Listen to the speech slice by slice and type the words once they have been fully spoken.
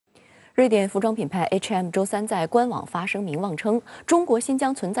瑞典服装品牌 H&M 周三在官网发声明，妄称中国新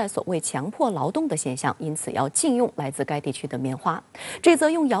疆存在所谓强迫劳动的现象，因此要禁用来自该地区的棉花。这则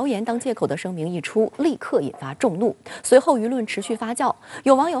用谣言当借口的声明一出，立刻引发众怒。随后舆论持续发酵，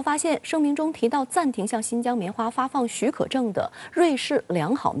有网友发现声明中提到暂停向新疆棉花发放许可证的瑞士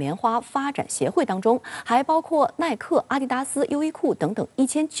良好棉花发展协会当中，还包括耐克、阿迪达斯、优衣库等等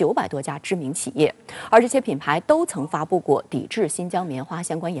1900多家知名企业，而这些品牌都曾发布过抵制新疆棉花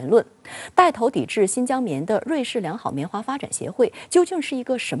相关言论。带头抵制新疆棉的瑞士良好棉花发展协会究竟是一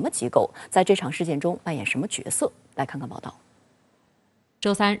个什么机构？在这场事件中扮演什么角色？来看看报道。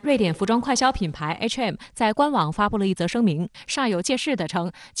周三，瑞典服装快消品牌 H&M 在官网发布了一则声明，煞有介事地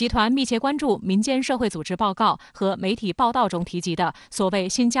称，集团密切关注民间社会组织报告和媒体报道中提及的所谓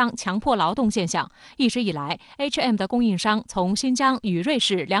新疆强迫劳动现象。一直以来 ，H&M 的供应商从新疆与瑞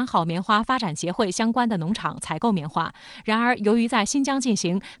士良好棉花发展协会相关的农场采购棉花。然而，由于在新疆进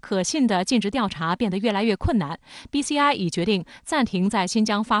行可信的尽职调查变得越来越困难 ，BCI 已决定暂停在新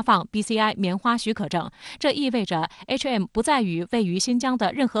疆发放 BCI 棉花许可证。这意味着 H&M 不再与位于新疆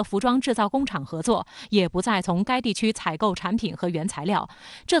的任何服装制造工厂合作，也不再从该地区采购产品和原材料。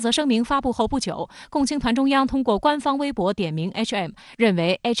这则声明发布后不久，共青团中央通过官方微博点名 H&M， 认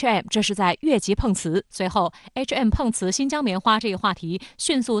为 H&M 这是在越级碰瓷。随后 H&M 碰瓷新疆棉花这一话题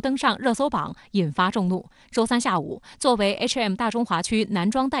迅速登上热搜榜，引发众怒。周三下午，作为 H&M 大中华区男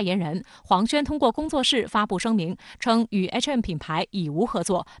装代言人，黄轩通过工作室发布声明，称与 H&M 品牌已无合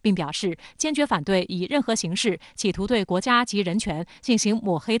作，并表示坚决反对以任何形式企图对国家及人权进行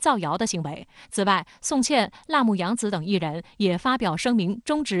抹黑造谣的行为。此外，宋茜、辣目洋子等艺人也发表声明，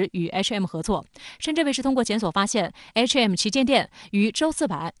终止与 H&M 合作。深圳卫视通过检索发现 ，H&M 旗舰店于周四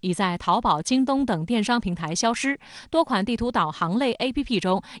晚已在淘宝、京东等电商平台消失，多款地图导航类 APP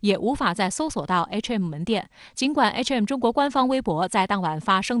中也无法再搜索到 H&M 门店。尽管 H&M 中国官方微博在当晚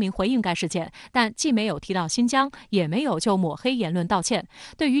发声明回应该事件，但既没有提到新疆，也没有就抹黑言论道歉。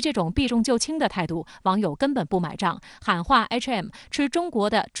对于这种避重就轻的态度，网友根本不买账，喊话 H&M 吃中国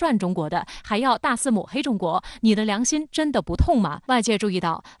的赚中国的，还要大肆抹黑中国，你的良心真的不痛吗？外界注意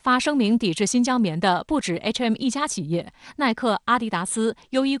到，发声明抵制新疆棉的不止 H&M 一家企业，耐克、阿迪达斯、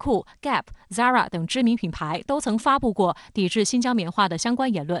优衣库、Gap、Zara 等知名品牌都曾发布过抵制新疆棉花的相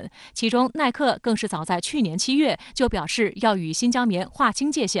关言论。其中，耐克更是早在去年7月就表示要与新疆棉划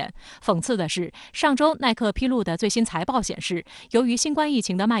清界限。讽刺的是，上周耐克披露的最新财报显示，由于新冠疫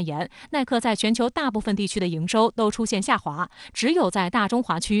情的蔓延，耐克在全球大部分地区的营收都出现下滑，只有在大中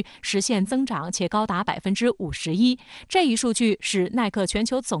华区实现增长，且高达51%。这一数据使耐克全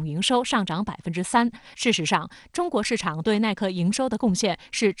球总营收上涨3%。事实上，中国市场对耐克营收的贡献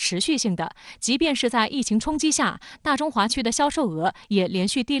是持续性的，即便是在疫情冲击下，大中华区的销售额也连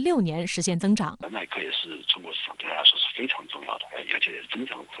续第6年实现增长。耐克也是中国市场对他来说是非常重要的，而且也是增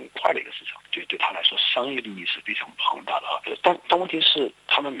长很快的一个市场，对他来说商业利益是非常庞大的啊。但问题是，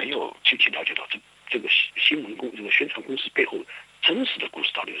他们没有具体了解到这个新闻这个宣传公司背后真实的故事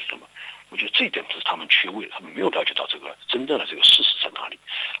到底是什么。我觉得这一点是他们缺位，他们没有了解到这个真正的这个事实在哪里，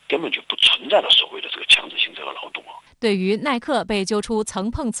根本就不存在了所谓的这个强制性这个劳动啊。对于耐克被揪出曾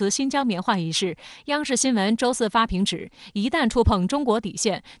碰瓷新疆棉花一事，央视新闻周四发评指，一旦触碰中国底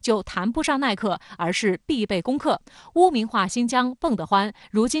线，就谈不上耐克，而是必备功课。污名化新疆蹦得欢，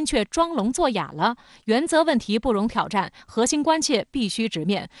如今却装聋作哑了。原则问题不容挑战，核心关切必须直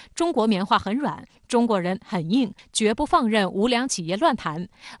面。中国棉花很软，中国人很硬，绝不放任无良企业乱谈。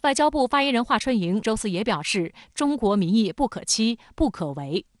外交部发言人华春莹周四也表示，中国民意不可欺，不可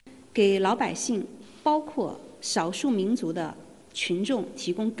为。给老百姓，包括少数民族的群众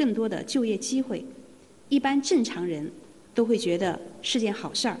提供更多的就业机会，一般正常人都会觉得是件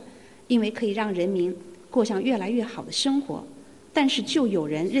好事儿，因为可以让人民过上越来越好的生活。但是就有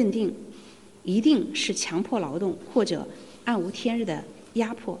人认定一定是强迫劳动或者暗无天日的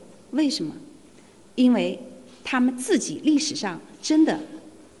压迫。为什么？因为他们自己历史上真的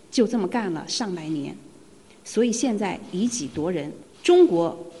就这么干了上百年，所以现在以己夺人。中国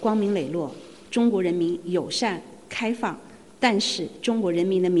光明磊落，中国人民友善开放，但是中国人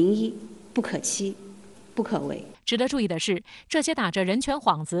民的民意不可欺，不可为。值得注意的是，这些打着人权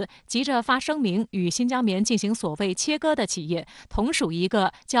幌子、急着发声明与新疆棉进行所谓切割的企业，同属一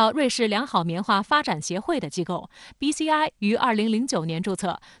个叫瑞士良好棉花发展协会的机构。BCI 于2009年注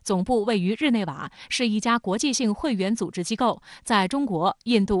册，总部位于日内瓦，是一家国际性会员组织机构，在中国、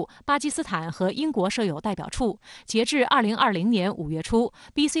印度、巴基斯坦和英国设有代表处。截至2020年5月初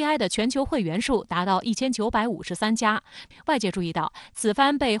 ，BCI 的全球会员数达到1953家。外界注意到，此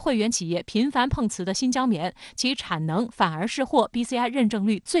番被会员企业频繁碰瓷的新疆棉，其产能反而是获 BCI 认证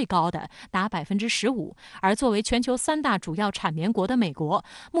率最高的，达 15%。而作为全球3大主要产棉国的美国，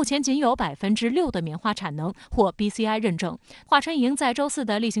目前仅有 6% 的棉花产能获 BCI 认证。华春莹在周4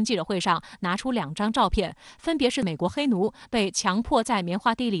的例行记者会上拿出2张照片，分别是美国黑奴被强迫在棉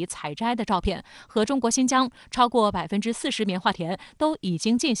花地里采摘的照片，和中国新疆超过 40% 棉花田都已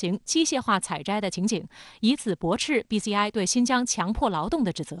经进行机械化采摘的情景，以此驳斥 BCI 对新疆强迫劳动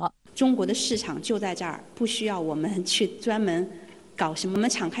的指责。中国的市场就在这儿，不需要我们去专门搞什么，我们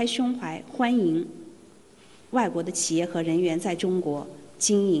敞开胸怀欢迎外国的企业和人员在中国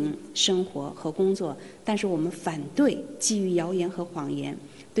经营、生活和工作，但是我们反对基于谣言和谎言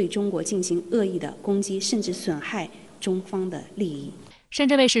对中国进行恶意的攻击，甚至损害中方的利益。深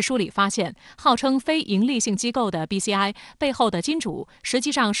圳卫视梳理发现，号称非营利性机构的 BCI 背后的金主实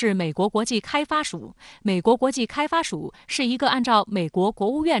际上是美国国际开发署。美国国际开发署是一个按照美国国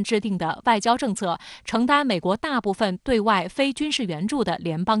务院制定的外交政策，承担美国大部分对外非军事援助的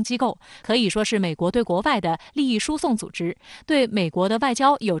联邦机构，可以说是美国对国外的利益输送组织，对美国的外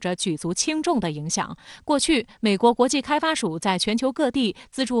交有着举足轻重的影响。过去，美国国际开发署在全球各地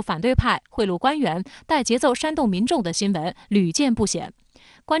资助反对派、贿赂官员、带节奏煽动民众的新闻屡见不鲜。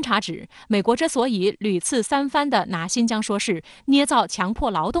观察指，美国之所以屡次3番的拿新疆说事，捏造强迫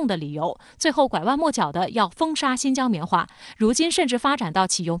劳动的理由，最后拐弯抹角的要封杀新疆棉花，如今甚至发展到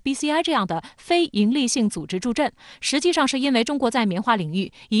启用 BCI 这样的非营利性组织助阵，实际上是因为中国在棉花领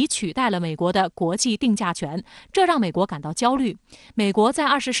域已取代了美国的国际定价权，这让美国感到焦虑。美国在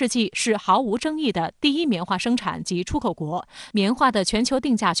20世纪是毫无争议的第1棉花生产及出口国，棉花的全球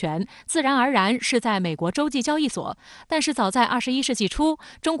定价权自然而然是在美国洲际交易所，但是早在21世纪初，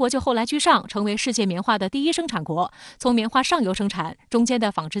中国就后来居上，成为世界棉花的第1生产国。从棉花上游生产、中间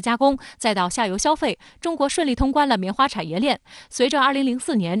的纺织加工，再到下游消费，中国顺利通关了棉花产业链。随着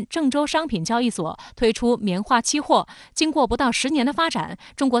2004年郑州商品交易所推出棉花期货，经过不到10年的发展，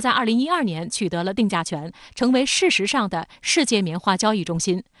中国在2012年取得了定价权，成为事实上的世界棉花交易中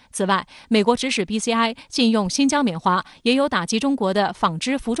心。此外，美国指使 BCI 禁用新疆棉花，也有打击中国的纺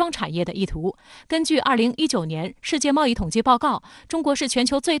织服装产业的意图。根据2019年世界贸易统计报告，中国是全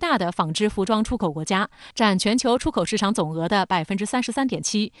球最大的纺织服装出口国家，占全球出口市场总额的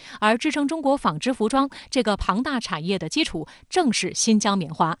 33.7%， 而支撑中国纺织服装这个庞大产业的基础正是新疆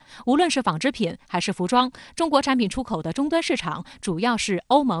棉花。无论是纺织品还是服装，中国产品出口的终端市场主要是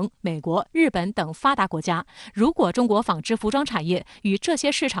欧盟、美国、日本等发达国家。如果中国纺织服装产业与这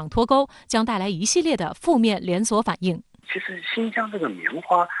些市场脱钩，将带来一系列的负面连锁反应。其实新疆这个棉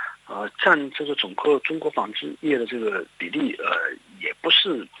花占这个整个中国纺织业的这个比例也不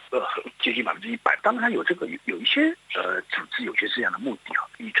是接近100%。当然有一些组织有些这样的目的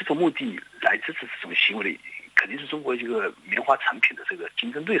以这种目的来支持这种行为的，肯定是中国这个棉花产品的这个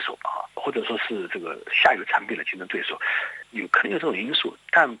竞争对手或者说是这个下游产品的竞争对手，可能有这种因素，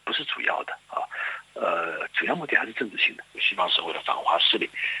但不是主要的主要目的还是政治性的。西方社会的反华势力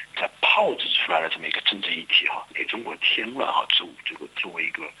在炮制出来的这么一个政治议题给中国添了这个作为一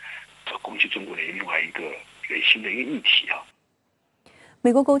个攻击中国的另外一个新的一个议题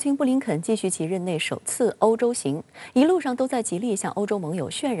美国国务卿布林肯继续其任内首次欧洲行，一路上都在极力向欧洲盟友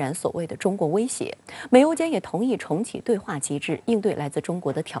渲染所谓的中国威胁。美欧间也同意重启对话机制，应对来自中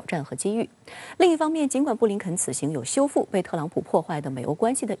国的挑战和机遇。另一方面，尽管布林肯此行有修复被特朗普破坏的美欧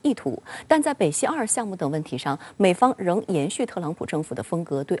关系的意图，但在北溪2项目等问题上，美方仍延续特朗普政府的风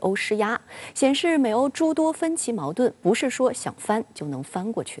格对欧施压，显示美欧诸多分歧矛盾不是说想翻就能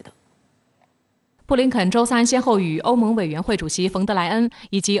翻过去的。布林肯周3先后与欧盟委员会主席冯德莱恩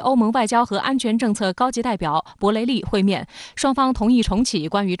以及欧盟外交和安全政策高级代表博雷利会面，双方同意重启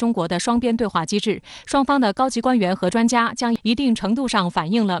关于中国的双边对话机制。双方的高级官员和专家将一定程度上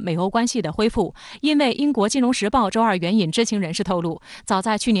反映了美欧关系的恢复。因为英国《金融时报》周2援引知情人士透露，早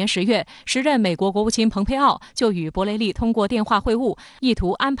在去年10月，时任美国国务卿蓬佩奥就与博雷利通过电话会晤，意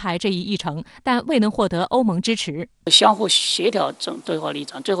图安排这一议程，但未能获得欧盟支持。相互协调对话立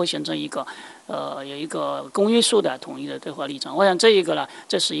场，最后形成一个有一个公约数的统一的对话立场。我想这个呢，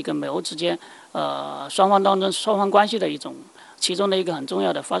这是一个美欧之间双方当中双方关系的其中的一个很重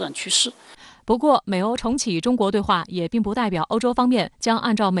要的发展趋势。不过，美欧重启中国对话也并不代表欧洲方面将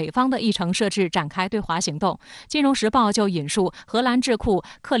按照美方的议程设置展开对华行动。金融时报就引述荷兰智库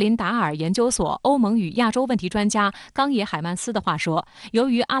克林达尔研究所欧盟与亚洲问题专家冈野海曼斯的话说，由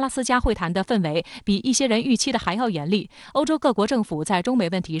于阿拉斯加会谈的氛围比一些人预期的还要严厉，欧洲各国政府在中美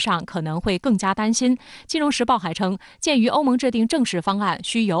问题上可能会更加担心。金融时报还称，鉴于欧盟制定正式方案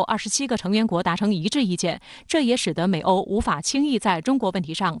需由27个成员国达成一致意见，这也使得美欧无法轻易在中国问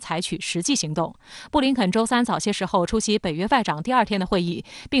题上采取实际行动。行动。布林肯周三早些时候出席北约外长第2天的会议，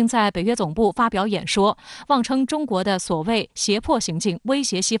并在北约总部发表演说，妄称中国的所谓胁迫行径威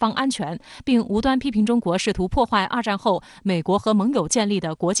胁西方安全，并无端批评中国试图破坏2战后美国和盟友建立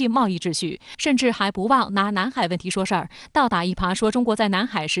的国际贸易秩序，甚至还不忘拿南海问题说事儿，倒打一耙说中国在南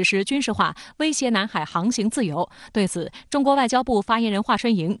海实施军事化，威胁南海航行自由。对此，中国外交部发言人华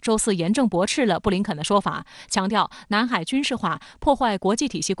春莹周四严正驳斥了布林肯的说法，强调南海军事化破坏国际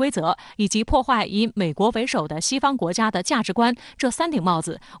体系规则，以及破坏以美国为首的西方国家的价值观，这3顶帽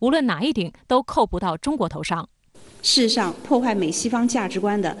子无论哪一顶都扣不到中国头上。事实上，破坏美西方价值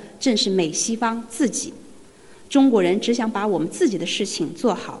观的正是美西方自己。中国人只想把我们自己的事情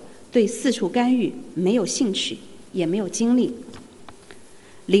做好，对四处干预没有兴趣，也没有精力。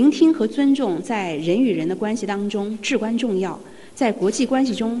聆听和尊重在人与人的关系当中至关重要，在国际关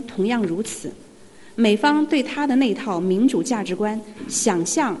系中同样如此。美方对他的那套民主价值观想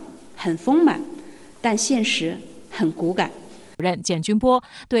象很丰满，但现实很骨感。主任简军波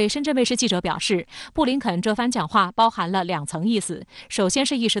对深圳卫视记者表示，布林肯这番讲话包含了2层意思。首先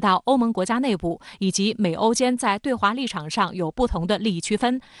是意识到欧盟国家内部以及美欧间在对华立场上有不同的利益区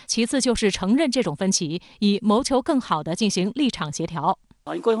分，其次就是承认这种分歧，以谋求更好地进行立场协调。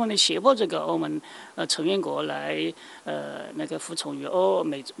各方面胁迫这个欧盟成员国来服从于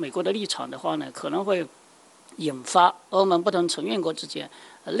美国的立场的话呢，可能会引发欧盟不同成员国之间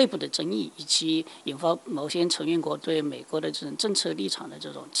内部的争议，以及引发某些成员国对美国的这种政策立场的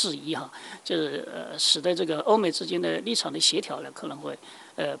这种质疑就是使得这个欧美之间的立场的协调呢可能会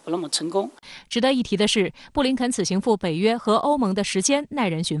不那么成功。值得一提的是，布林肯此行赴北约和欧盟的时间耐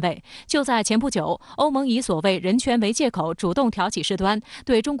人寻味。就在前不久，欧盟以所谓人权为借口，主动挑起事端，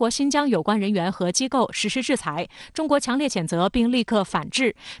对中国新疆有关人员和机构实施制裁。中国强烈谴责并立刻反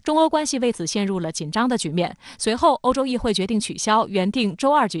制，中欧关系为此陷入了紧张的局面。随后，欧洲议会决定取消原定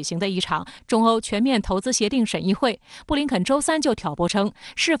周2举行的一场中欧全面投资协定审议会。布林肯周3就挑拨称，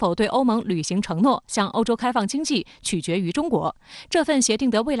是否对欧盟履行承诺，向欧洲开放经济，取决于中国。这份协定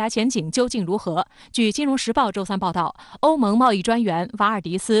的未来前景究竟如何？据《金融时报》周3报道，欧盟贸易专员瓦尔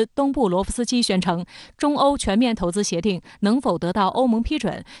迪斯·东布罗夫斯基宣称，中欧全面投资协定能否得到欧盟批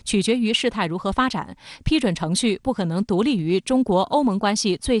准，取决于事态如何发展，批准程序不可能独立于中国欧盟关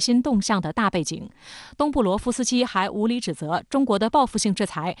系最新动向的大背景。东布罗夫斯基还无理指责中国的报复性制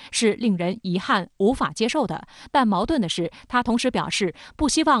裁是令人遗憾、无法接受的，但矛盾的是，他同时表示不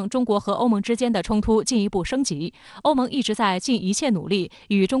希望中国和欧盟之间的冲突进一步升级。欧盟一直在尽一切努力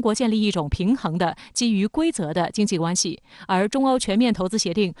与中国建立一种平衡的、基于规则的经济关系，而中欧全面投资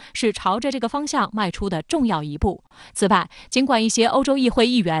协定是朝着这个方向迈出的重要一步。此外，尽管一些欧洲议会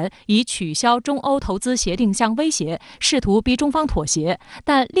议员以取消中欧投资协定相威胁，试图逼中方妥协，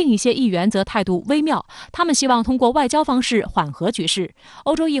但另一些议员则态度微妙，他们希望通过外交方式缓和局势。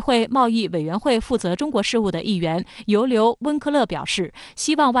欧洲议会贸易委员会负责中国事务的议员尤留温克勒表示，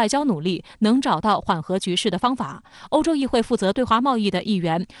希望外交努力能找到缓和局势的方法。欧洲议会负责对华贸易的议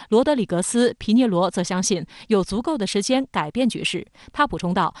员罗德里格斯·皮涅罗则相信有足够的时间改变局势。他补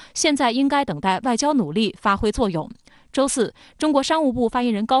充道，现在应该等待外交努力发挥作用。周四，中国商务部发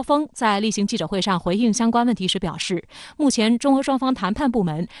言人高峰在例行记者会上回应相关问题时表示，目前中欧双方谈判部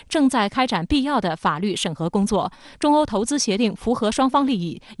门正在开展必要的法律审核工作，中欧投资协定符合双方利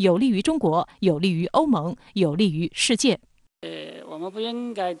益，有利于中国，有利于欧盟，有利于世界。我们不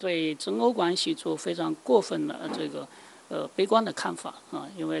应该对中欧关系做非常过分的悲观的看法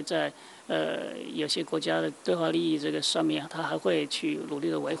因为在有些国家的对华利益这个上面，他还会去努力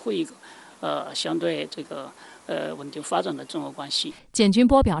的维护一个相对稳定发展的中欧关系。简军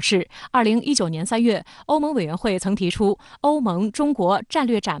波表示，2019年3月，欧盟委员会曾提出《欧盟中国战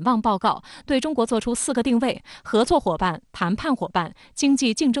略展望报告》，对中国作出4个定位：合作伙伴、谈判伙伴、经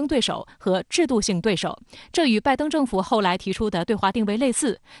济竞争对手和制度性对手。这与拜登政府后来提出的对华定位类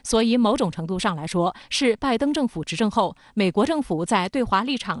似，所以某种程度上来说，是拜登政府执政后，美国政府在对华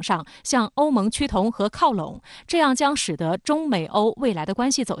立场上向欧盟趋同和靠拢，这样将使得中美欧未来的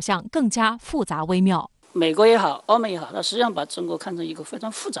关系走向更加复杂微妙。美国也好，欧盟也好，它实际上把中国看成一个非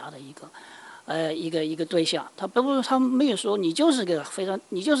常复杂的一个对象。他没有说你就是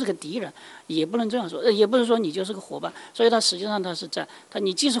个敌人，也不能这样说，也不是说你就是个伙伴。所以它实际上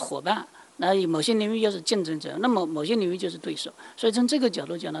你既是伙伴，那某些领域又是竞争者，那么某些领域就是对手。所以从这个角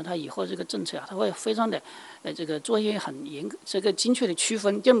度讲呢，它以后这个政策它会非常的做一些很精确的区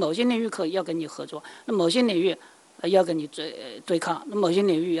分，就某些领域可以要跟你合作，那某些领域要跟你对抗，那某些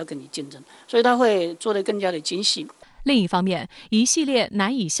领域要跟你竞争，所以他会做得更加的精细。另一方面，一系列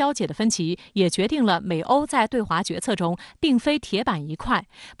难以消解的分歧也决定了美欧在对华决策中并非铁板一块。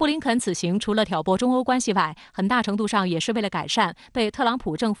布林肯此行除了挑拨中欧关系外，很大程度上也是为了改善被特朗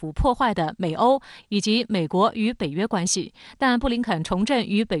普政府破坏的美欧以及美国与北约关系。但布林肯重振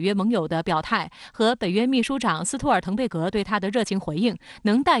与北约盟友的表态和北约秘书长斯托尔滕贝格对他的热情回应，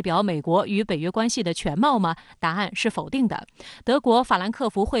能代表美国与北约关系的全貌吗？答案是否定的。德国法兰克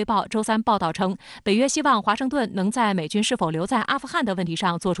福汇报周三报道称，北约希望华盛顿能在美军是否留在阿富汗的问题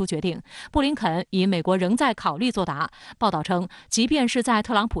上做出决定。布林肯以美国仍在考虑作答。报道称，即便是在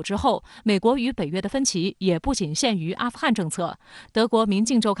特朗普之后，美国与北约的分歧也不仅限于阿富汗政策。德国民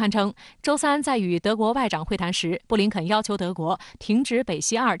镜周刊称，周三在与德国外长会谈时，布林肯要求德国停止北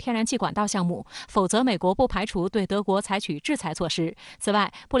溪2天然气管道项目，否则美国不排除对德国采取制裁措施。此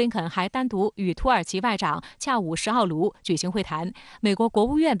外，布林肯还单独与土耳其外长恰武什奥卢举行会谈。美国国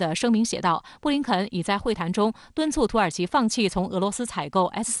务院的声明写道，布林肯已在会谈中敦促土耳其放弃从俄罗斯采购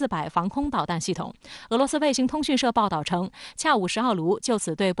S-400防空导弹系统。俄罗斯卫星通讯社报道称，恰武什奥卢就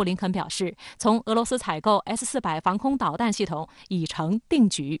此对布林肯表示，从俄罗斯采购 S-400防空导弹系统已成定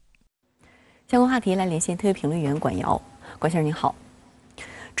局。相关话题来连线特约评论员管瑶。管先生您好。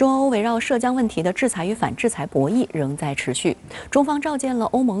中欧围绕涉疆问题的制裁与反制裁博弈仍在持续，中方召见了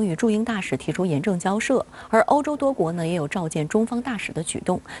欧盟与驻英大使，提出严正交涉，而欧洲多国呢也有召见中方大使的举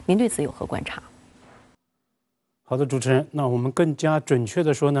动，您对此有何观察？好的，主持人，那我们更加准确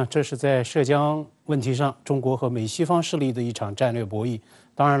的说呢，这是在涉疆问题上，中国和美西方势力的一场战略博弈。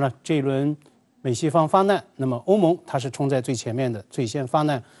当然了，这一轮美西方发难，那么欧盟它是冲在最前面的，最先发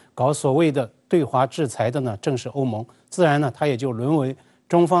难，搞所谓的对华制裁的呢，正是欧盟，自然呢，它也就沦为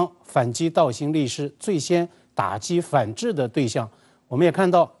中方反击倒行逆施、最先打击反制的对象。我们也看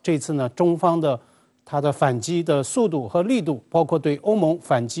到这次呢，中方的它的反击的速度和力度，包括对欧盟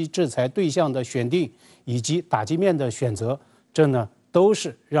反击制裁对象的选定以及打击面的选择，这呢都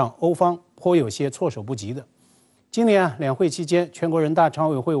是让欧方颇有些措手不及的。今年两会期间，全国人大常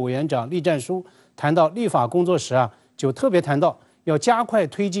委会委员长栗战书谈到立法工作时就特别谈到要加快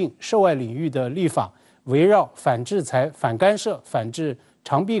推进涉外领域的立法，围绕反制裁、反干涉、反制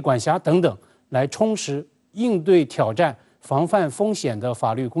长臂管辖等等，来充实应对挑战、防范风险的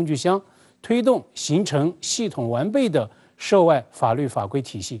法律工具箱，推动形成系统完备的涉外法律法规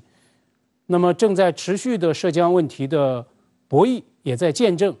体系。那么正在持续的涉疆问题的博弈，也在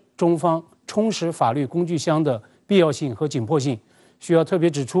见证中方充实法律工具箱的必要性和紧迫性。需要特别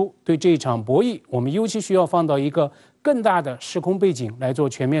指出，对这一场博弈，我们尤其需要放到一个更大的时空背景来做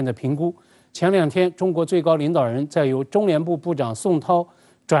全面的评估。前两天，中国最高领导人在由中联部部长宋涛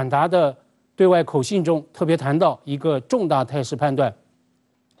转达的对外口信中，特别谈到一个重大态势判断。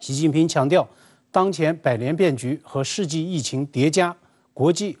习近平强调，当前百年变局和世纪疫情叠加，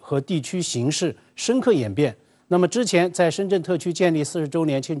国际和地区形势深刻演变。那么之前在深圳特区建立40周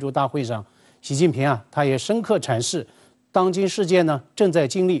年庆祝大会上，习近平他也深刻阐释，当今世界呢正在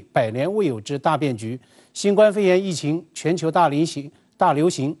经历百年未有之大变局，新冠肺炎疫情全球大流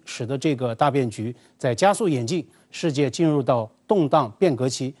行使得这个大变局在加速演进，世界进入到动荡变革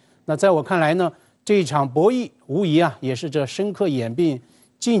期。那在我看来呢，这一场博弈无疑也是这深刻演变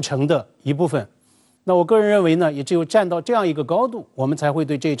进程的一部分。那我个人认为呢，也只有站到这样一个高度，我们才会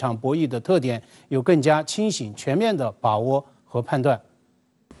对这场博弈的特点有更加清醒全面的把握和判断。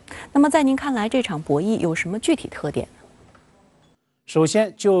那么在您看来，这场博弈有什么具体特点呢？首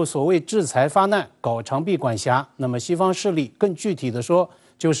先，就所谓制裁发难、搞长臂管辖，那么西方势力更具体的说，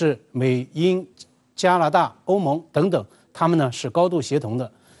就是美、英、加拿大、欧盟等等，他们呢是高度协同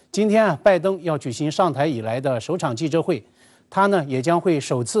的。今天拜登要举行上台以来的首场记者会，他呢也将会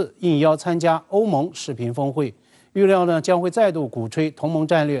首次应邀参加欧盟视频峰会，预料呢将会再度鼓吹同盟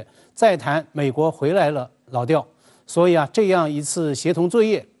战略，再谈美国回来了老调。所以这样一次协同作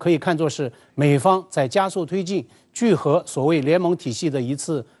业可以看作是美方在加速推进聚合所谓联盟体系的一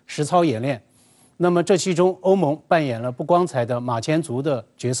次实操演练。那么这其中欧盟扮演了不光彩的马前卒的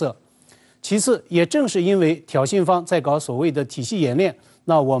角色。其次，也正是因为挑衅方在搞所谓的体系演练，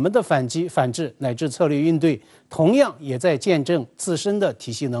那我们的反击、反制乃至策略应对，同样也在见证自身的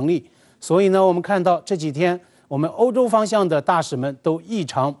体系能力。所以呢，我们看到这几天我们欧洲方向的大使们都异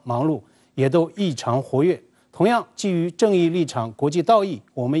常忙碌，也都异常活跃。同样，基于正义立场、国际道义，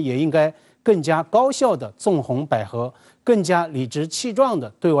我们也应该更加高效地纵横捭阖，更加理直气壮地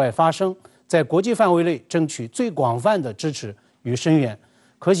对外发声，在国际范围内争取最广泛的支持与声援。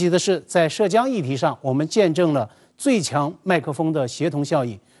可喜的是，在涉疆议题上，我们见证了最强麦克风的协同效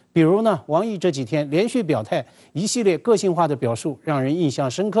应。比如呢，王毅这几天连续表态，一系列个性化的表述让人印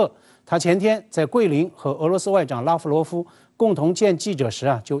象深刻。他前天在桂林和俄罗斯外长拉夫罗夫共同见记者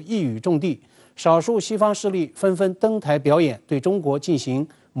时就一语中的，少数西方势力纷纷登台表演，对中国进行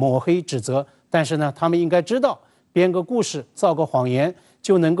抹黑指责。但是呢，他们应该知道，编个故事、造个谎言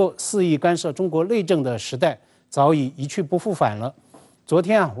就能够肆意干涉中国内政的时代早已一去不复返了。昨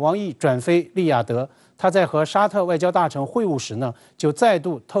天啊，王毅转飞利雅得，他在和沙特外交大臣会晤时呢，就再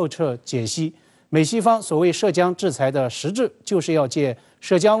度透彻解析美西方所谓涉疆制裁的实质，就是要借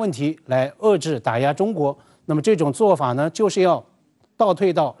涉疆问题来遏制打压中国。那么这种做法呢，就是要倒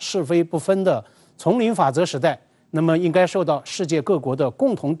退到是非不分的丛林法则时代，那么应该受到世界各国的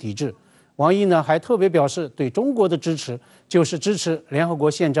共同抵制。王毅呢还特别表示，对中国的支持就是支持联合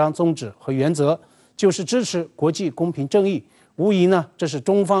国宪章宗旨和原则，就是支持国际公平正义。无疑呢，这是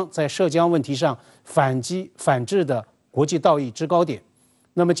中方在涉疆问题上反击反制的国际道义制高点。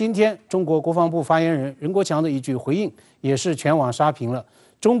那么今天，中国国防部发言人任国强的一句回应也是全网刷屏了：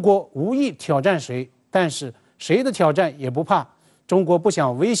中国无意挑战谁，但是谁的挑战也不怕；中国不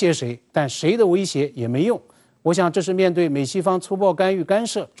想威胁谁，但谁的威胁也没用。我想，这是面对美西方粗暴干预干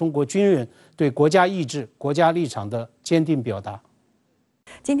涉中国军人对国家意志、国家立场的坚定表达。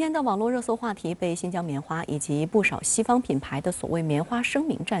今天的网络热搜话题被新疆棉花以及不少西方品牌的所谓棉花声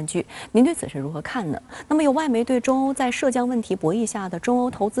明占据，您对此是如何看呢？那么有外媒对中欧在涉疆问题博弈下的中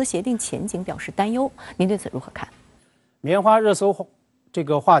欧投资协定前景表示担忧，您对此如何看？棉花热搜这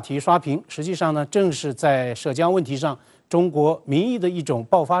个话题刷屏，实际上呢，正是在涉疆问题上中国民意的一种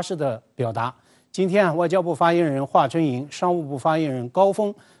爆发式的表达。今天啊，外交部发言人华春莹、商务部发言人高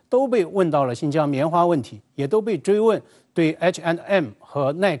峰都被问到了新疆棉花问题，也都被追问对 H&M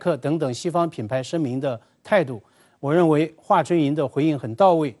和耐克等等西方品牌声明的态度。我认为华春莹的回应很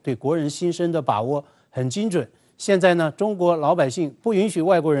到位，对国人心声的把握很精准。现在呢，中国老百姓不允许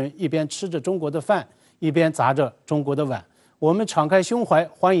外国人一边吃着中国的饭，一边砸着中国的碗。我们敞开胸怀，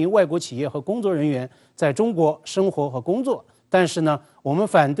欢迎外国企业和工作人员在中国生活和工作。但是呢，我们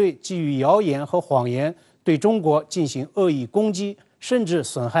反对基于谣言和谎言对中国进行恶意攻击，甚至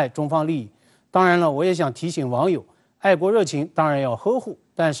损害中方利益。当然了，我也想提醒网友，爱国热情当然要呵护，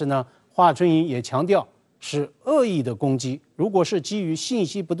但是呢，华春莹也强调是恶意的攻击。如果是基于信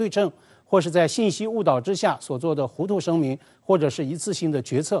息不对称，或是在信息误导之下所做的糊涂声明，或者是一次性的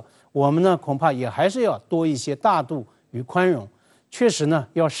决策，我们呢恐怕也还是要多一些大度与宽容。确实呢，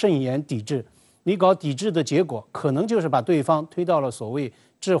要慎言抵制。你搞抵制的结果，可能就是把对方推到了所谓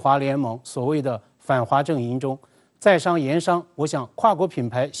制华联盟、所谓的反华阵营中。在商言商，我想跨国品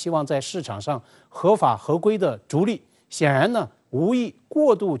牌希望在市场上合法合规的逐利，显然呢无意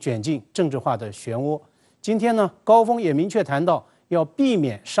过度卷进政治化的漩涡。今天呢，高峰也明确谈到要避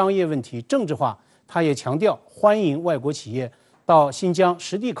免商业问题政治化，他也强调欢迎外国企业到新疆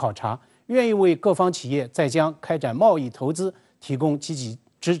实地考察，愿意为各方企业在疆开展贸易投资提供积极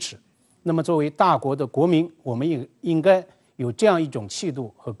支持。那么作为大国的国民，我们也应该有这样一种气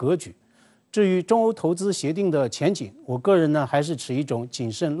度和格局。至于中欧投资协定的前景，我个人呢还是持一种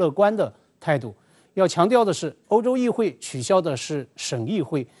谨慎乐观的态度。要强调的是，欧洲议会取消的是审议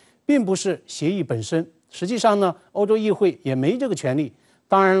会，并不是协议本身。实际上呢，欧洲议会也没这个权利。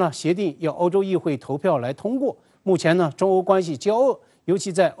当然了，协定要欧洲议会投票来通过。目前呢，中欧关系交恶，尤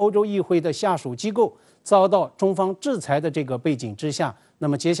其在欧洲议会的下属机构遭到中方制裁的这个背景之下，那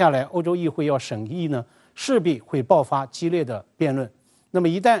么接下来欧洲议会要审议呢，势必会爆发激烈的辩论。那么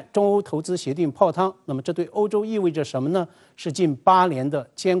一旦中欧投资协定泡汤，那么这对欧洲意味着什么呢？是近8年的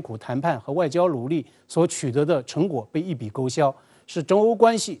艰苦谈判和外交努力所取得的成果被一笔勾销，是中欧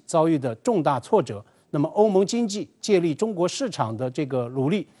关系遭遇的重大挫折。那么欧盟经济借力中国市场的这个努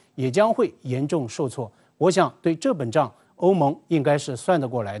力也将会严重受挫。我想对这本账，欧盟应该是算得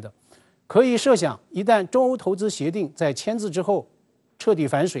过来的。可以设想，一旦中欧投资协定在签字之后彻底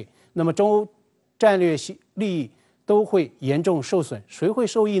反水，那么中欧战略利益都会严重受损。谁会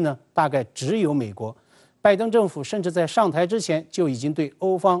受益呢？大概只有美国。拜登政府甚至在上台之前就已经对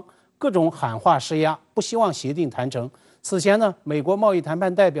欧方各种喊话施压，不希望协定谈成。此前呢，美国贸易谈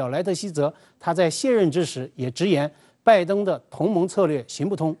判代表莱特希泽他在卸任之时也直言，拜登的同盟策略行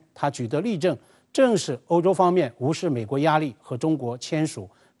不通。他举的例证正是欧洲方面无视美国压力和中国签署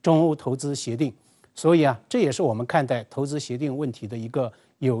中欧投资协定。所以啊，这也是我们看待投资协定问题的一个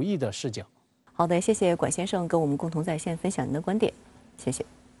有益的视角。好的，谢谢管先生跟我们共同在线分享您的观点，谢谢。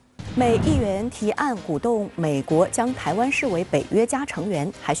美议员提案鼓动美国将台湾视为北约加成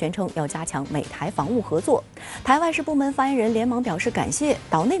员，还宣称要加强美台防务合作。台外事部门发言人连忙表示感谢，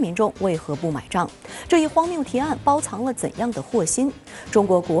岛内民众为何不买账？这一荒谬提案包藏了怎样的祸心？中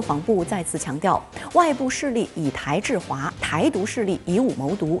国国防部再次强调，外部势力以台制华，台独势力以武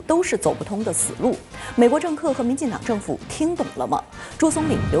谋独，都是走不通的死路。美国政客和民进党政府听懂了吗？朱松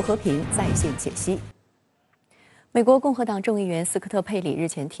岭、刘和平在线解析。美国共和党众议员斯科特·佩里日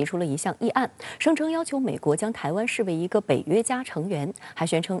前提出了一项议案，声称要求美国将台湾视为一个北约加成员，还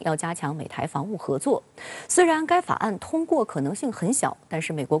宣称要加强美台防务合作。虽然该法案通过可能性很小，但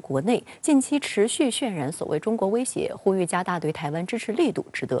是美国国内近期持续渲染所谓中国威胁，呼吁加大对台湾支持力度，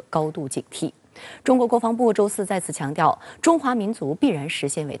值得高度警惕。中国国防部周四再次强调，中华民族必然实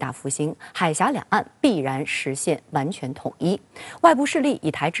现伟大复兴，海峡两岸必然实现完全统一。外部势力以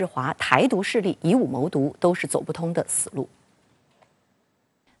台制华，台独势力以武谋独，都是走不通的死路。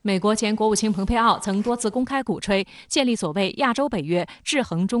美国前国务卿蓬佩奥曾多次公开鼓吹建立所谓亚洲北约，制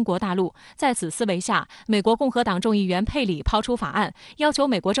衡中国大陆。在此思维下，美国共和党众议员佩里抛出法案，要求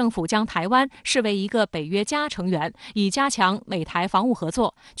美国政府将台湾视为一个北约加成员，以加强美台防务合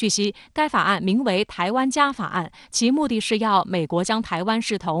作。据悉，该法案名为《台湾加法案》，其目的是要美国将台湾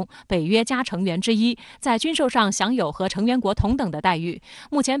视同北约加成员之一，在军售上享有和成员国同等的待遇。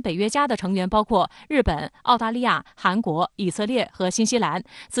目前，北约加的成员包括日本、澳大利亚、韩国、以色列和新西兰。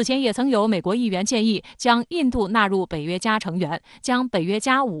此前也曾有美国议员建议将印度纳入北约加成员，将北约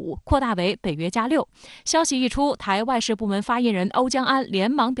加5扩大为北约加6。消息一出，台外事部门发言人欧江安连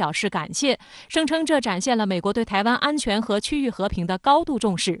忙表示感谢，声称这展现了美国对台湾安全和区域和平的高度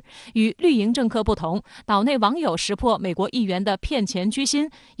重视。与绿营政客不同，岛内网友识破美国议员的骗钱居心，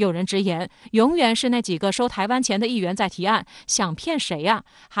有人直言，永远是那几个收台湾钱的议员在提案，想骗谁呀？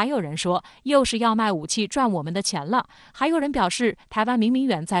还有人说，又是要卖武器赚我们的钱了。还有人表示，台湾明明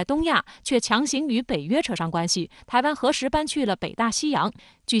远在东亚，却强行与北约扯上关系，台湾何时搬去了北大西洋？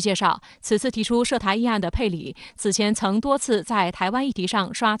据介绍，此次提出涉台议案的佩里，此前曾多次在台湾议题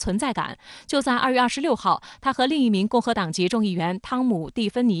上刷存在感。就在2月26号，他和另一名共和党籍众议员汤姆·蒂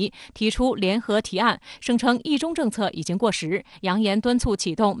芬尼提出联合提案，声称一中政策已经过时，扬言敦促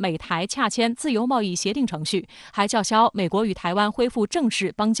启动美台洽签自由贸易协定程序，还叫嚣美国与台湾恢复正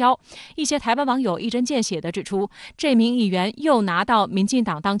式邦交。一些台湾网友一针见血地指出，这名议员又拿到民进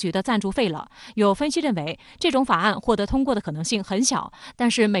党当局的赞助费了。有分析认为，这种法案获得通过的可能性很小，但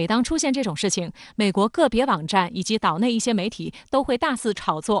是每当出现这种事情，美国个别网站以及岛内一些媒体都会大肆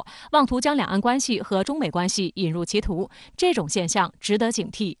炒作，妄图将两岸关系和中美关系引入歧途。这种现象值得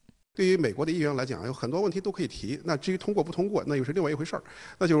警惕。对于美国的议员来讲，有很多问题都可以提。那至于通过不通过，那又是另外一回事儿。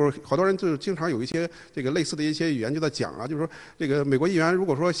那就是好多人就是经常有一些这个类似的一些语言就在讲啊，就是说这个美国议员如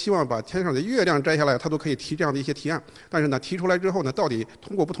果说希望把天上的月亮摘下来，他都可以提这样的一些提案。但是呢，提出来之后呢，到底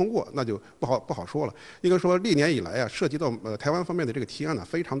通过不通过，那就不好说了。应该说历年以来啊，涉及到台湾方面的这个提案呢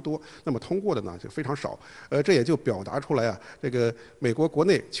非常多，那么通过的呢就非常少。这也就表达出来啊，这个美国国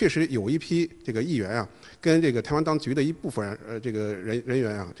内确实有一批这个议员啊，跟这个台湾当局的一部分这个人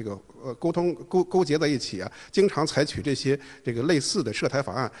员啊，这个勾结在一起啊，经常采取这些这个类似的涉台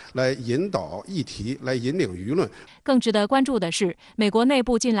法案来引导议题，来引领舆论。更值得关注的是，美国内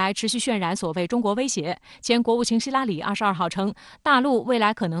部近来持续渲染所谓中国威胁。前国务卿希拉里22号称，大陆未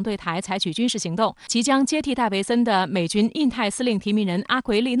来可能对台采取军事行动。即将接替戴维森的美军印太司令提名人阿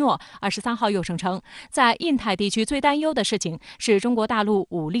奎利诺23号又声称，在印太地区最担忧的事情是中国大陆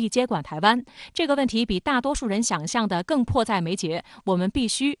武力接管台湾。这个问题比大多数人想象的更迫在眉睫，我们必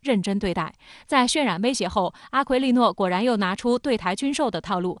须认真对待。在渲染威胁后，阿奎利诺果然又拿出对台军售的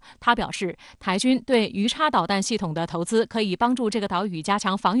套路。他表示，台军对鱼叉导弹系统的投资可以帮助这个岛屿加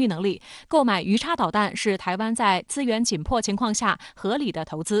强防御能力。购买鱼叉导弹是台湾在资源紧迫情况下合理的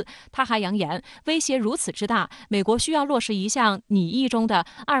投资。他还扬言，威胁如此之大，美国需要落实一项拟议中的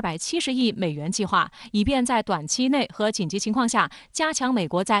270亿美元计划，以便在短期内和紧急情况下加强美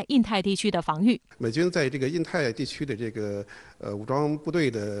国在印太地区的防御。美军在这个印太地区的这个武装部队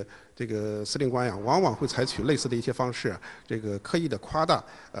的这个司令官呀，往往会采取类似的一些方式，这个刻意的夸大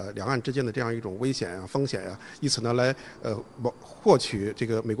两岸之间的这样一种危险啊、风险啊，以此呢来获取这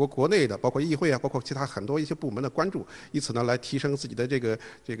个美国国内的包括议会啊，包括其他很多一些部门的关注，以此呢来提升自己的这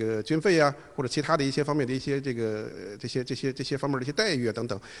个军费啊，或者其他的一些方面的一些这些方面的一些待遇啊等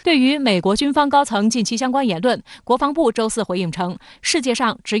等。对于美国军方高层近期相关言论，国防部周四回应称，世界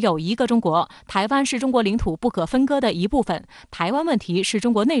上只有一个中国，台湾是中国领土不可分割的一部分，台湾问题是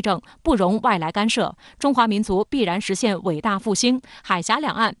中国内政，不容外来干涉。中华民族必然实现伟大复兴，海峡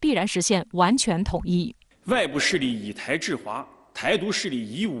两岸必然实现完全统一。外部势力以台制华，台独势力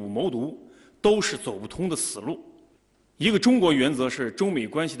以武谋独，都是走不通的死路。一个中国原则是中美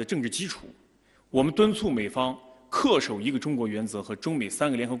关系的政治基础，我们敦促美方恪守一个中国原则和中美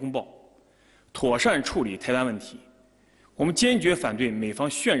3个联合公报，妥善处理台湾问题。我们坚决反对美方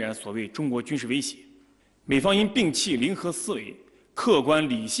渲染所谓中国军事威胁，美方应摒弃零和思维，客观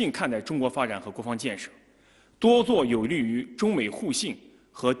理性看待中国发展和国防建设，多做有利于中美互信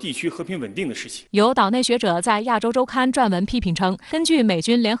和地区和平稳定的事情。有岛内学者在《亚洲周刊》撰文批评称，根据美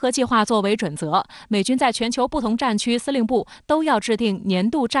军联合计划作为准则，美军在全球不同战区司令部都要制定年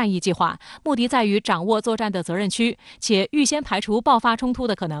度战役计划，目的在于掌握作战的责任区，且预先排除爆发冲突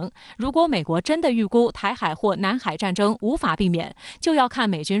的可能。如果美国真的预估台海或南海战争无法避免，就要看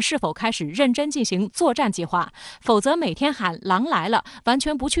美军是否开始认真进行作战计划，否则每天喊狼来了，完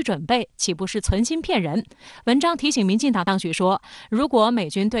全不去准备，岂不是存心骗人？文章提醒民进党当局说，如果美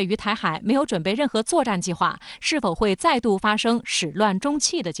军对于台海没有准备任何作战计划，是否会再度发生始乱终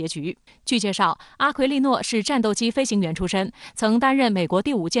弃的结局？据介绍，阿奎利诺是战斗机飞行员出身，曾担任美国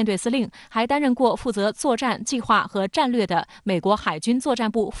第5舰队司令，还担任过负责作战计划和战略的美国海军作战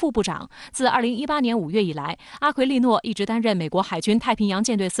部副部长。自2018年5月以来，阿奎利诺一直担任美国海军太平洋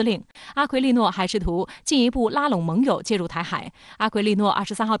舰队司令。阿奎利诺还试图进一步拉拢盟友介入台海。阿奎利诺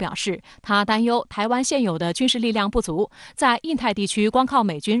23号表示，他担忧台湾现有的军事力量不足，在印太地区光靠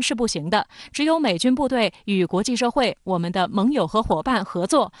美军是不行的，只有美军部队与国际社会、我们的盟友和伙伴合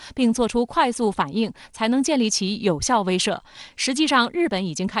作，并做出快速反应，才能建立起有效威慑。实际上，日本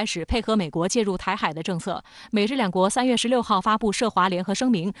已经开始配合美国介入台海的政策。美日两国3月16号发布涉华联合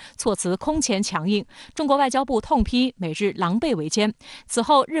声明，措辞空前强硬。中国外交部痛批美日狼狈为奸。此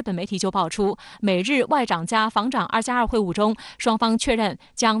后，日本媒体就爆出美日外长加防长2+2会晤中，双方确认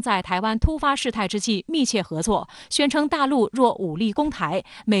将在台湾突发事态之际密切合作，宣称大陆若武力攻台，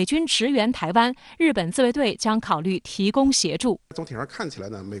美军驰援台湾，日本自卫队将考虑提供协助。总体上看起来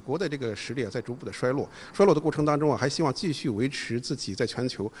呢，美国的这个实力在逐步的衰落，衰落的过程当中还希望继续维持自己在全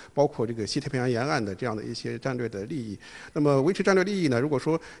球，包括这个西太平洋沿岸的这样的一些战略的利益。那么维持战略利益呢，如果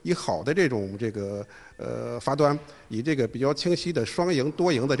说以好的这种发端，以这个比较清晰的双赢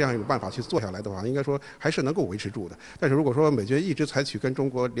多赢的这样一种办法去做下来的话，应该说还是能够维持住的。但是如果说美军一直采取跟中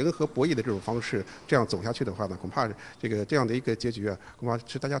国零和博弈的这种方式，这样走下去的话呢，恐怕这样的一个结局恐怕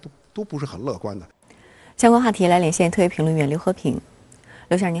是大家都不是很乐观的。相关话题来连线特约评论员刘和平。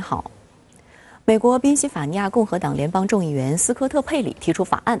刘先生你好。美国宾夕法尼亚共和党联邦众议员斯科特·佩里提出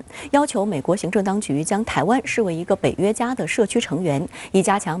法案，要求美国行政当局将台湾视为一个北约加的社区成员，以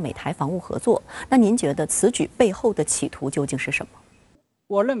加强美台防务合作。那您觉得此举背后的企图究竟是什么？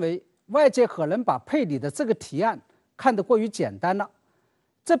我认为外界可能把佩里的这个提案看得过于简单了，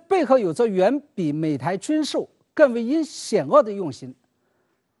这背后有着远比美台军售更为险恶的用心。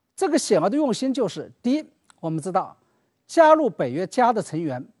这个险恶的用心就是：第一，我们知道加入北约加的成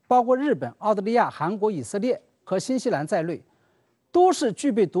员，包括日本、澳大利亚、韩国、以色列和新西兰在内，都是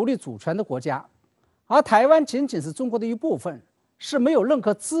具备独立主权的国家，而台湾仅仅是中国的一部分，是没有任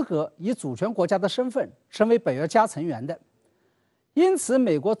何资格以主权国家的身份成为北约加成员的。因此，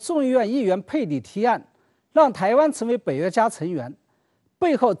美国众议院议员佩里提案让台湾成为北约加成员，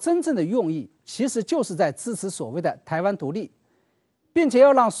背后真正的用意其实就是在支持所谓的台湾独立，并且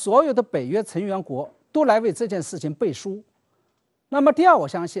要让所有的北约成员国都来为这件事情背书。那么第二，我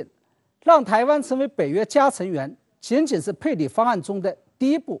相信让台湾成为北约加成员仅仅是佩里方案中的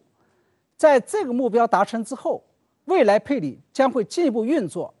第一步，在这个目标达成之后，未来佩里将会进一步运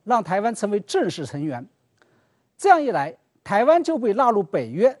作，让台湾成为正式成员。这样一来，台湾就被纳入北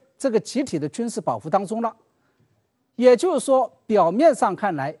约这个集体的军事保护当中了。也就是说，表面上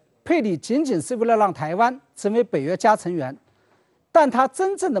看来，佩里仅仅是为了让台湾成为北约加成员，但他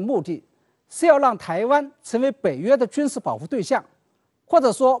真正的目的是要让台湾成为北约的军事保护对象，或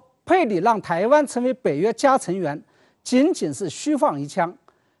者说佩里让台湾成为北约加成员仅仅是虚放一枪，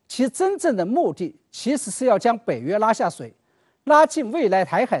其真正的目的其实是要将北约拉下水，拉进未来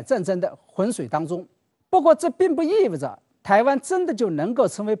台海战争的浑水当中。不过这并不意味着台湾真的就能够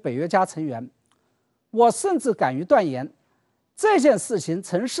成为北约加成员，我甚至敢于断言，这件事情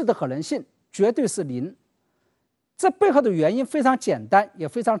成事的可能性绝对是0。这背后的原因非常简单，也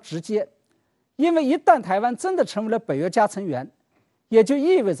非常直接，因为一旦台湾真的成为了北约加成员，也就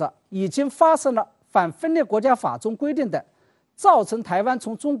意味着已经发生了反分裂国家法中规定的造成台湾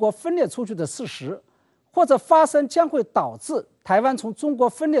从中国分裂出去的事实，或者发生将会导致台湾从中国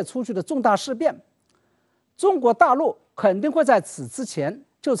分裂出去的重大事变。中国大陆肯定会在此之前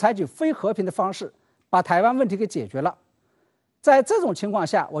就采取非和平的方式把台湾问题给解决了。在这种情况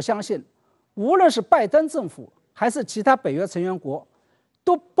下，我相信无论是拜登政府还是其他北约成员国，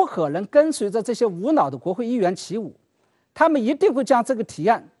都不可能跟随着这些无脑的国会议员起舞，他们一定会将这个提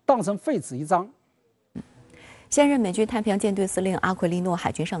案当成废纸一张。现任美军太平洋舰队司令阿奎利诺海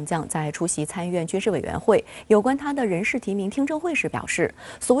军上将在出席参议院军事委员会有关他的人事提名听证会时表示，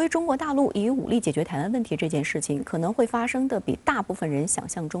所谓中国大陆以武力解决台湾问题这件事情，可能会发生的比大部分人想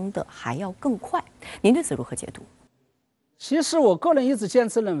象中的还要更快。您对此如何解读？其实我个人一直坚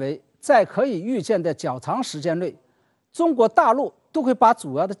持认为，在可以预见的较长时间内，中国大陆都会把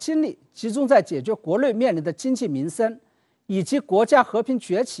主要的精力集中在解决国内面临的经济民生以及国家和平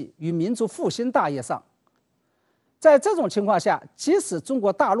崛起与民族复兴大业上。在这种情况下，即使中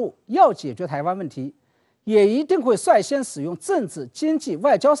国大陆要解决台湾问题，也一定会率先使用政治、经济、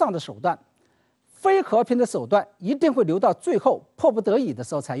外交上的手段，非和平的手段一定会留到最后迫不得已的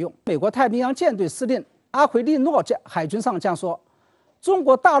时候才用。美国太平洋舰队司令阿奎利诺海军上将说，中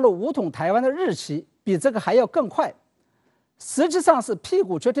国大陆武统台湾的日期比这个还要更快，实际上是屁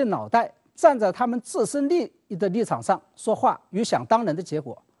股决定脑袋，站在他们自身利益的立场上说话与想当然的结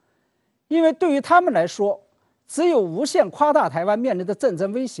果。因为对于他们来说，只有无限夸大台湾面临的战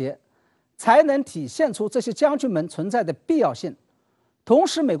争威胁，才能体现出这些将军们存在的必要性。同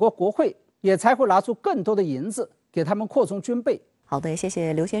时，美国国会也才会拿出更多的银子给他们扩充军备。好的，谢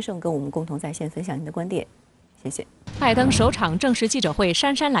谢刘先生跟我们共同在线分享您的观点，谢谢。拜登首场正式记者会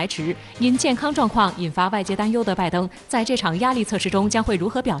姗姗来迟，因健康状况引发外界担忧的拜登，在这场压力测试中将会如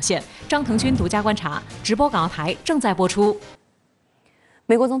何表现？张腾军独家观察，直播港澳台正在播出。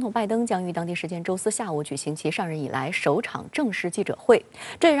美国总统拜登将于当地时间周四下午举行其上任以来首场正式记者会，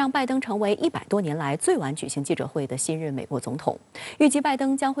这也让拜登成为100多年来最晚举行记者会的新任美国总统。预计拜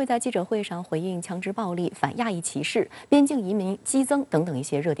登将会在记者会上回应枪支暴力、反亚裔歧视、边境移民激增等等一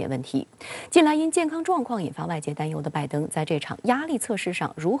些热点问题。近来因健康状况引发外界担忧的拜登，在这场压力测试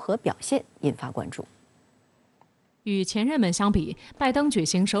上如何表现，引发关注。与前任们相比，拜登举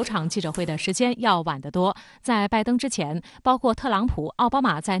行首场记者会的时间要晚得多。在拜登之前，包括特朗普、奥巴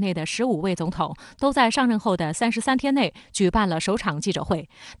马在内的15位总统都在上任后的33天内举办了首场记者会。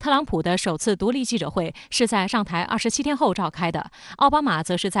特朗普的首次独立记者会是在上台27天后召开的，奥巴马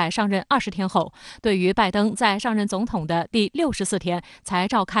则是在上任20天后。对于拜登在上任总统的第64天才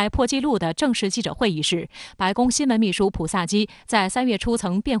召开破纪录的正式记者会一事，白宫新闻秘书普萨基在3月初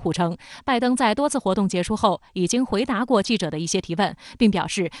曾辩护称，拜登在多次活动结束后已经回答过记者的一些提问，并表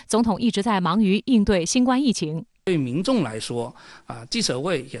示总统一直在忙于应对新冠疫情。对民众来说，记者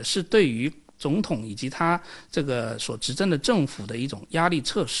会也是对于总统以及他这个所执政的政府的一种压力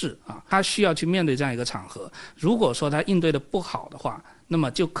测试啊，他需要去面对这样一个场合。如果说他应对的不好的话，那么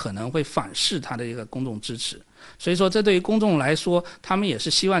就可能会反噬他的一个公众支持。所以说，这对于公众来说，他们也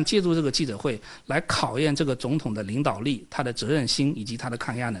是希望借助这个记者会来考验这个总统的领导力、他的责任心以及他的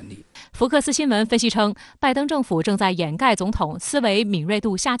抗压能力。福克斯新闻分析称，拜登政府正在掩盖总统思维敏锐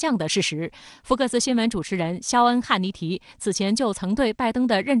度下降的事实。福克斯新闻主持人肖恩·汉尼提此前就曾对拜登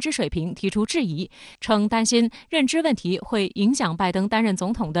的认知水平提出质疑，称担心认知问题会影响拜登担任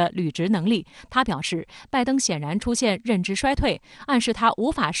总统的履职能力。他表示，拜登显然出现认知衰退，暗示他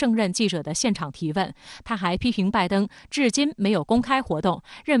无法胜任记者的现场提问。他还批评拜登至今没有公开活动，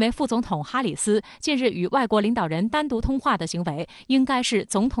认为副总统哈里斯近日与外国领导人单独通话的行为应该是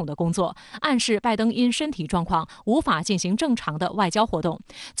总统的工作，暗示拜登因身体状况无法进行正常的外交活动。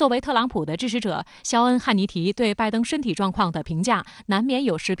作为特朗普的支持者，肖恩·汉尼提对拜登身体状况的评价难免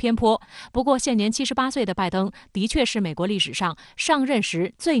有失偏颇。不过，现年78岁的拜登的确是美国历史上上任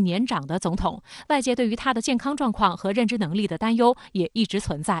时最年长的总统，外界对于他的健康状况和认知能力的担忧也一直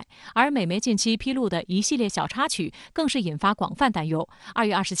存在。而美媒近期披露的一系列小插曲更是引发广泛担忧。2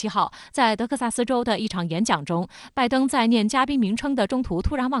月27号，在德克萨斯州的一场演讲中，拜登在念嘉宾名称的中途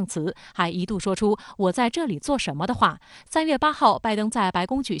突然忘词，还一度说出“我在这里做什么”的话。3月8号，拜登在白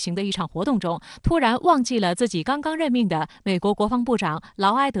宫举行的一场活动中，突然忘记了自己刚刚任命的美国国防部长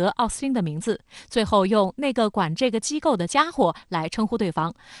劳埃德·奥斯汀的名字，最后用那个管这个机构的家伙来称呼对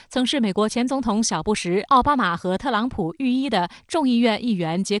方。曾是美国前总统小布什、奥巴马和特朗普御医的众议院议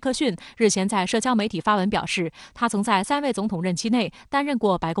员杰克逊日前在社交媒体发文表示，他曾在3位总统任期内担任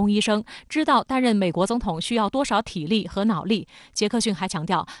过白宫医生，知道担任美国总统需要多少体力和脑力。杰克逊还强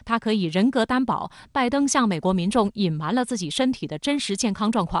调，他可以人格担保，拜登向美国民众隐瞒了自己身体的真实健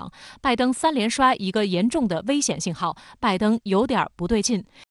康状况。拜登3连摔一个严重的危险信号，拜登有点不对劲。